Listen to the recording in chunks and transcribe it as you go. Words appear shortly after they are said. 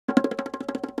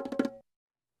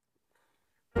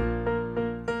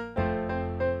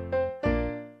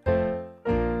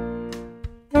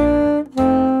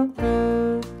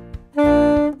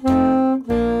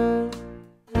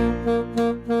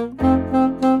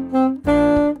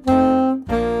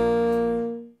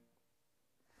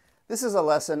This is a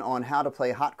lesson on how to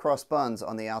play hot cross buns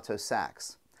on the alto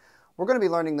sax. We're going to be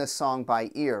learning this song by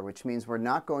ear, which means we're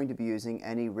not going to be using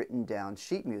any written down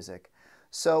sheet music.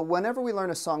 So whenever we learn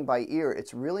a song by ear,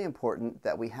 it's really important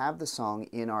that we have the song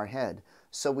in our head.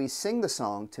 So we sing the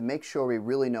song to make sure we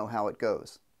really know how it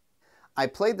goes. I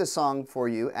played the song for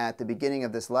you at the beginning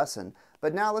of this lesson,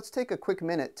 but now let's take a quick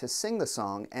minute to sing the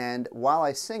song, and while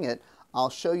I sing it, I'll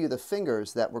show you the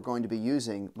fingers that we're going to be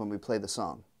using when we play the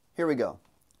song. Here we go.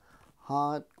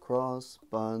 Hot cross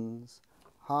buns,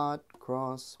 hot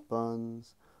cross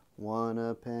buns, 1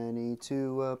 a penny,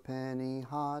 2 a penny,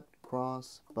 hot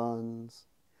cross buns.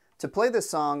 To play this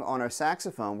song on our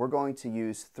saxophone, we're going to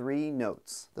use 3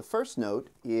 notes. The first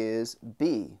note is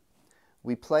B.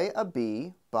 We play a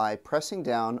B by pressing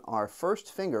down our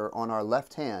first finger on our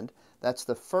left hand. That's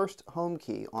the first home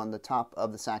key on the top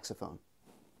of the saxophone.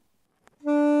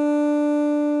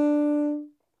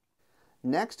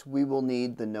 Next, we will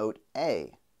need the note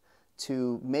A.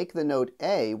 To make the note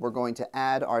A, we're going to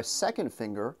add our second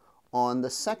finger on the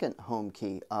second home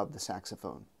key of the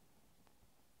saxophone.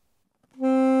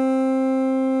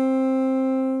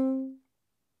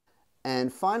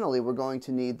 And finally, we're going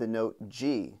to need the note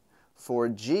G. For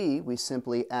G, we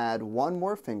simply add 1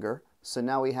 more finger, so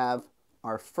now we have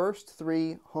our first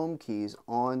 3 home keys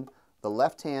on the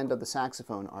left hand of the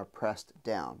saxophone are pressed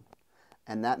down,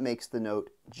 and that makes the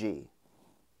note G.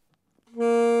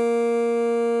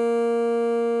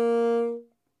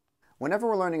 Whenever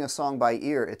we're learning a song by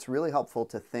ear, it's really helpful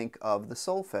to think of the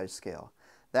solfege scale.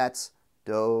 That's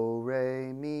do,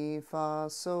 re, mi, fa,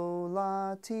 sol,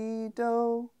 la, ti,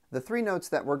 do. The 3 notes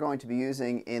that we're going to be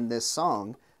using in this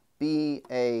song, B,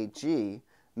 A, G,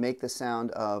 make the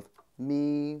sound of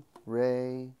mi,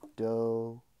 re,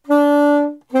 do.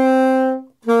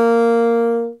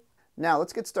 Now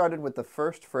let's get started with the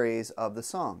first phrase of the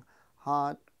song,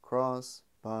 hot cross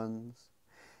buns.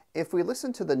 If we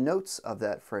listen to the notes of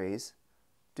that phrase,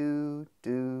 do,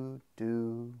 do,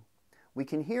 do, we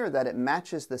can hear that it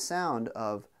matches the sound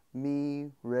of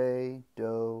mi, re,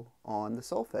 do on the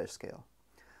solfege scale.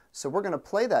 So we're going to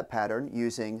play that pattern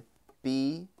using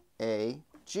B, A,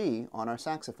 G on our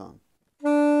saxophone.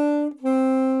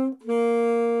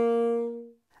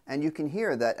 And you can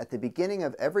hear that at the beginning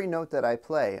of every note that I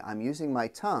play, I'm using my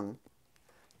tongue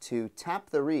to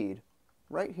tap the reed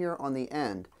right here on the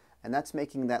end, and that's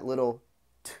making that little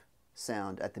t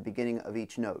sound at the beginning of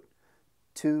each note.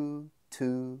 Tu,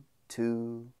 tu,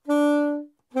 tu.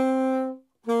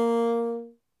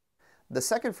 The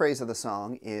second phrase of the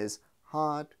song is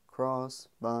hot cross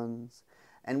buns,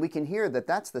 and we can hear that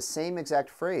that's the same exact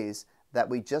phrase that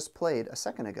we just played a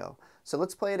second ago. So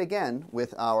let's play it again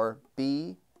with our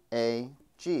B, A,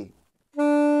 G.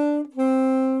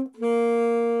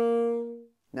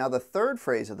 Now the third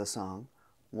phrase of the song,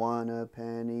 1 a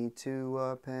penny, 2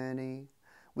 a penny,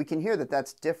 we can hear that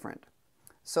that's different.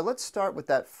 So let's start with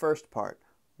that first part,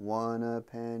 1 a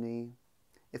penny.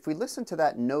 If we listen to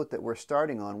that note that we're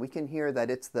starting on, we can hear that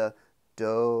it's the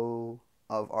do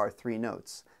of our 3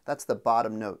 notes. That's the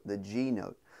bottom note, the G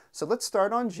note. So let's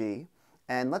start on G,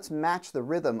 and let's match the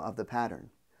rhythm of the pattern.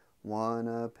 1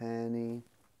 a penny.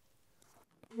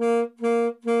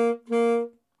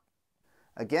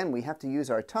 Again, we have to use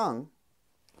our tongue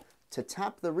to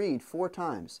tap the reed 4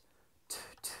 times.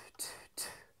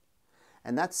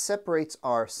 And that separates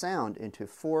our sound into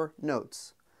 4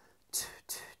 notes.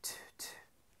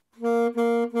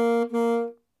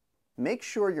 Make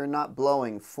sure you're not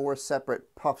blowing 4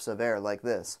 separate puffs of air like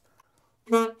this.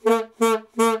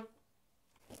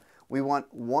 We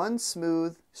want 1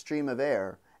 smooth stream of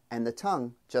air, and the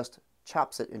tongue just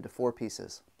chops it into 4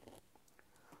 pieces.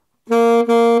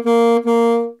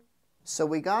 So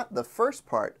we got the first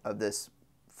part of this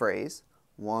phrase,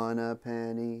 1 a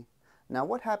penny. Now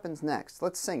what happens next?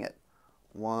 Let's sing it.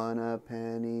 1 a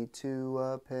penny, 2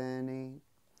 a penny.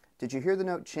 Did you hear the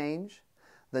note change?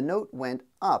 The note went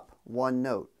up 1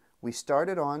 note. We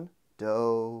started on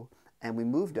do, and we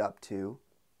moved up to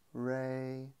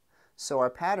re. So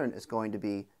our pattern is going to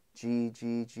be G,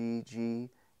 G, G, G,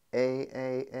 A,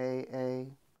 A, A, A.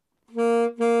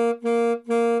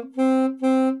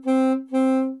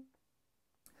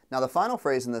 Now the final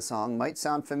phrase in the song might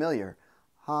sound familiar.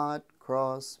 Hot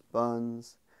cross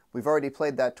buns. We've already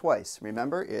played that twice.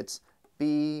 Remember, it's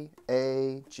B,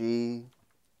 A, G.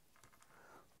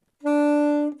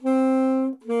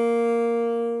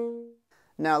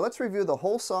 Now let's review the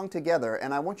whole song together,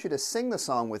 and I want you to sing the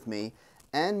song with me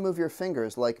and move your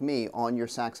fingers like me on your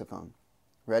saxophone.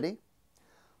 Ready?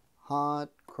 Hot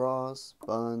cross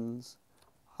buns,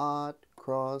 hot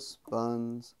cross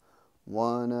buns,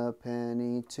 1 a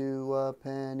penny, 2 a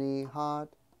penny, hot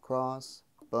cross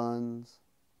buns.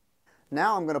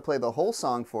 Now I'm going to play the whole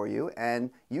song for you, and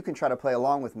you can try to play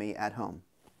along with me at home.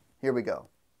 Here we go.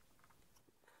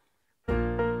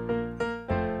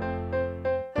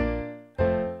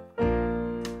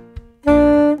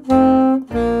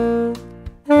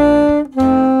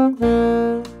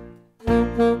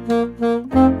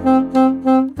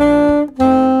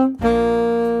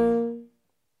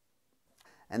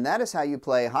 And that is how you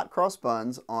play Hot Cross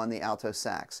Buns on the alto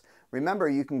sax. Remember,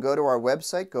 you can go to our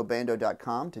website,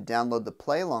 gobando.com, to download the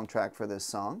play-along track for this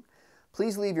song.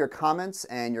 Please leave your comments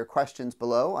and your questions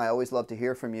below. I always love to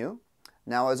hear from you.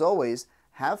 Now, as always,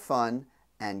 have fun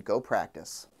and go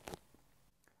practice.